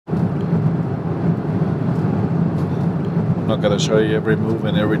not going to show you every move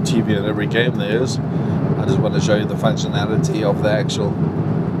and every TV and every game there is. I just want to show you the functionality of the actual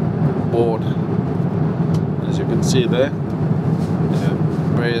board. As you can see there,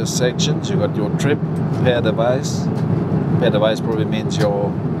 various sections. You got your trip, pair device. Pair device probably means your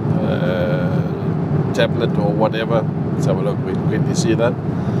tablet or whatever. Let's have a look. We can quickly see that.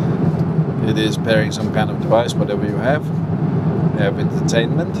 It is pairing some kind of device, whatever you have. You have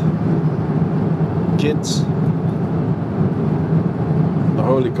entertainment, kids, the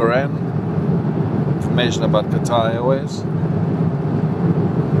Holy Quran, information about Qatar Airways,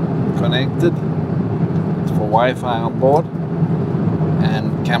 connected, it's for Wi-Fi on board,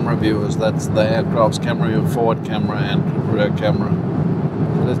 and camera viewers. That's the aircraft's camera view, forward camera and rear camera.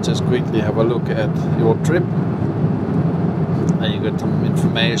 So let's just quickly have a look at your trip. And you got some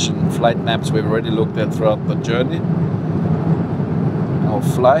information, flight maps we've already looked at throughout the journey. Our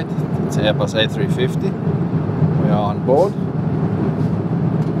flight, it's Airbus A350. We are on board.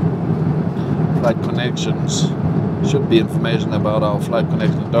 Flight connections, should be information about our flight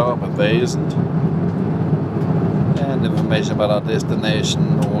connection to Doha, but there isn't. And information about our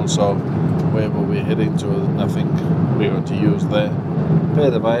destination, also wherever we're heading to. Nothing we got to use there.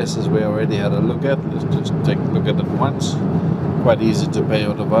 Pair devices we already had a look at. Let's just take a look at it once. Quite easy to pay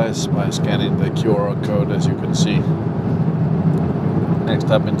your device by scanning the QR code, as you can see.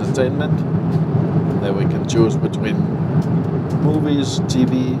 Next up, entertainment. There we can choose between movies,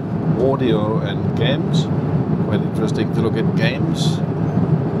 TV, audio and games. Quite interesting to look at games,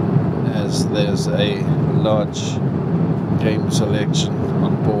 as there's a large game selection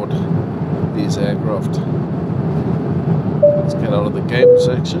on board these aircraft. Let's get out of the game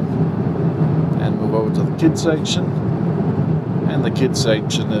section and move over to the kids section. And the kids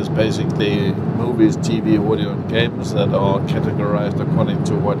section is basically movies, TV, audio and games that are categorized according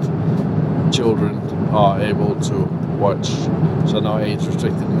to what children are able to watch. So no age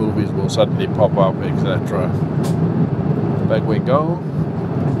restricted movies will suddenly pop up, etc. Back we go.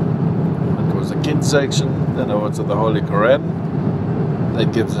 That was the kids section. Then over to the Holy Quran.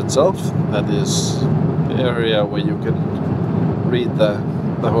 That gives itself. That is the area where you can read the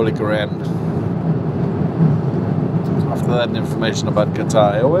Holy Quran. After that, information about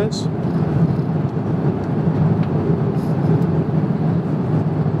Qatar Airways.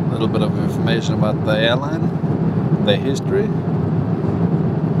 A little bit of information about the airline, their history.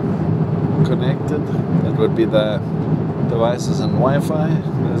 Connected, that would be the devices and Wi-Fi,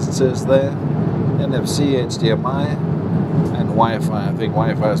 as it says there. NFC, HDMI, and Wi-Fi. I think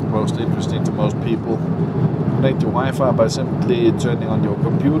Wi-Fi is most interesting to most people. Connect to Wi-Fi by simply turning on your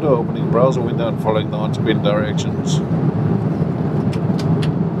computer, opening browser window and following the on-screen directions.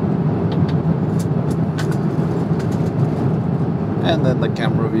 And then the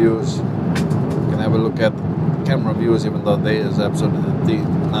camera views. You can have a look at camera views, even though there is absolutely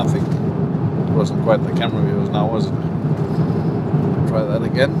nothing. It wasn't quite the camera views now, was it? Try that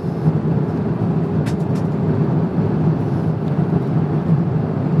again.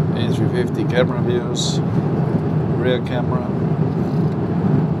 A350 camera views, rear camera.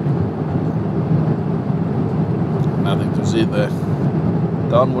 Nothing to see there.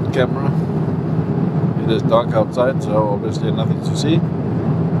 Downward camera. It is dark outside, so obviously nothing to see.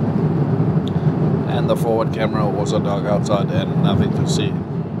 And the forward camera also dark outside and nothing to see.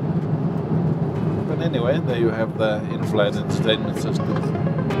 But anyway, there you have the Inflight Entertainment System.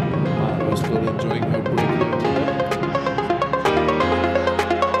 I was still enjoying her briefly.